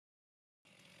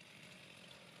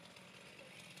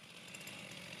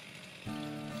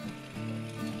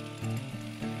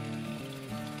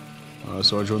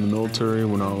So I joined the military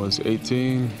when I was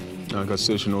 18. I got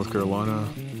stationed in North Carolina,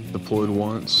 deployed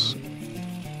once.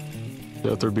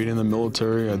 After being in the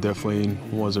military, I definitely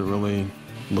wasn't really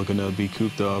looking to be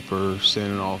cooped up or stay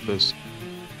in an office.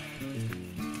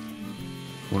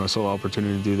 When I saw the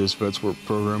opportunity to do this VetsWork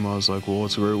program, I was like, well,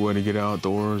 it's a great way to get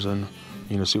outdoors and,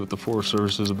 see what the Forest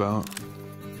Service is about.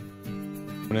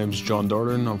 My name's John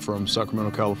Darden. I'm from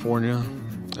Sacramento, California,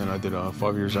 and I did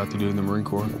 5 years after doing the Marine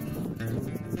Corps.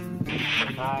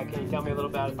 Can you tell me a little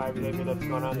about fire behavior that's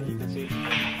going on that you can see?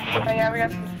 Yeah, we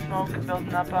got some smoke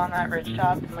building up on that ridge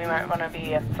top. We might want to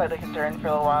be slightly concerned for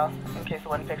a little while in case the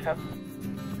wind picks up.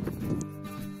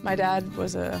 My dad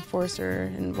was a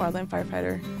forester and wildland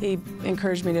firefighter. He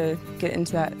encouraged me to get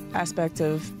into that aspect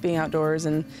of being outdoors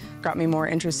and got me more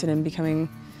interested in becoming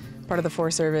part of the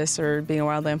Forest Service or being a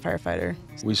wildland firefighter.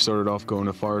 We started off going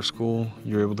to fire school.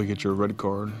 You're able to get your red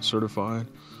card certified,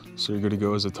 so you're good to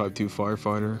go as a Type 2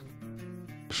 firefighter.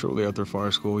 Shortly after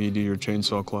fire school, you do your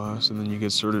chainsaw class, and then you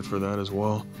get certified for that as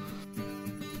well.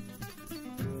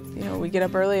 We get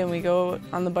up early and we go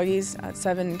on the buggies at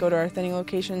 7, go to our thinning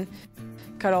location,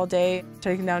 cut all day,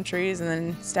 taking down trees and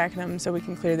then stacking them so we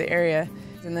can clear the area.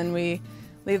 And then we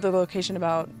leave the location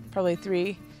about probably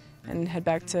 3 and head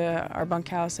back to our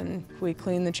bunkhouse, and we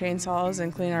clean the chainsaws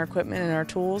and clean our equipment and our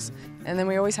tools. And then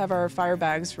we always have our fire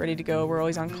bags ready to go. We're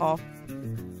always on call.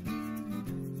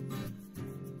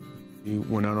 We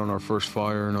went out on our first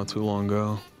fire not too long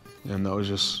ago, and that was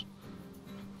just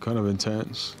kind of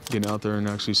intense, getting out there and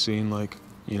actually seeing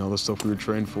the stuff we were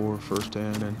trained for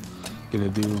firsthand and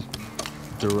getting to do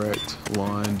direct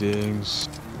line digs,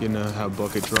 getting to have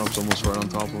bucket drops almost right on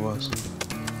top of us.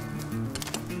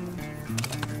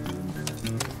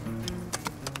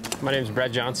 My name is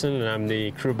Brett Johnson, and I'm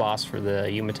the crew boss for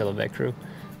the Umatilla Vet Crew.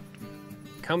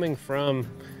 Coming from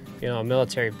a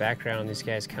military background, these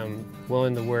guys come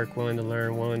willing to work, willing to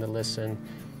learn, willing to listen.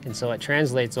 And so it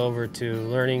translates over to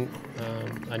learning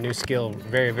a new skill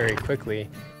very, very quickly.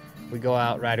 We go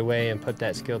out right away and put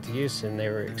that skill to use, and they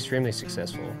were extremely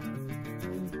successful.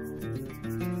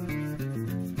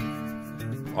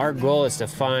 Our goal is to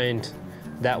find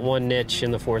that one niche in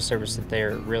the Forest Service that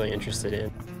they're really interested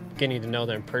in. Getting to know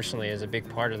them personally is a big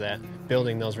part of that,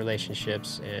 building those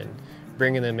relationships and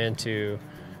bringing them into,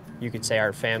 you could say,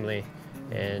 our family,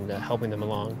 and helping them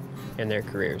along in their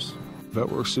careers.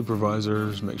 VetWork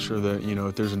supervisors make sure that,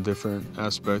 if there's a different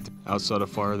aspect outside of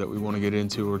fire that we want to get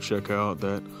into or check out,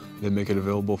 that they make it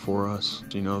available for us.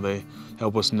 They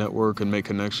help us network and make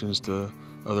connections to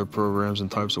other programs and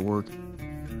types of work.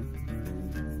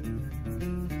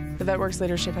 The VetWorks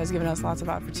leadership has given us lots of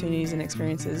opportunities and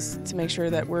experiences to make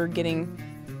sure that we're getting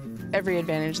every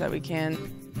advantage that we can.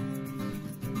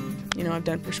 I've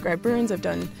done prescribed burns, I've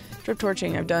done drip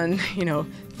torching, I've done,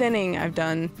 thinning, I've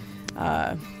done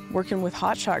working with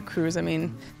hotshot crews. I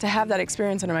mean, to have that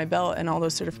experience under my belt and all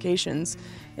those certifications,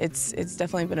 it's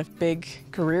definitely been a big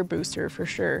career booster for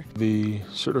sure. The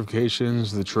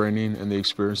certifications, the training, and the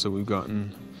experience that we've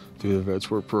gotten through the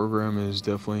VetsWork program is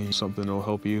definitely something that will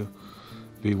help you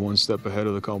be one step ahead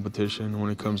of the competition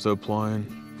when it comes to applying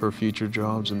for future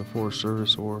jobs in the Forest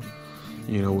Service or,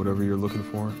 whatever you're looking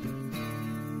for.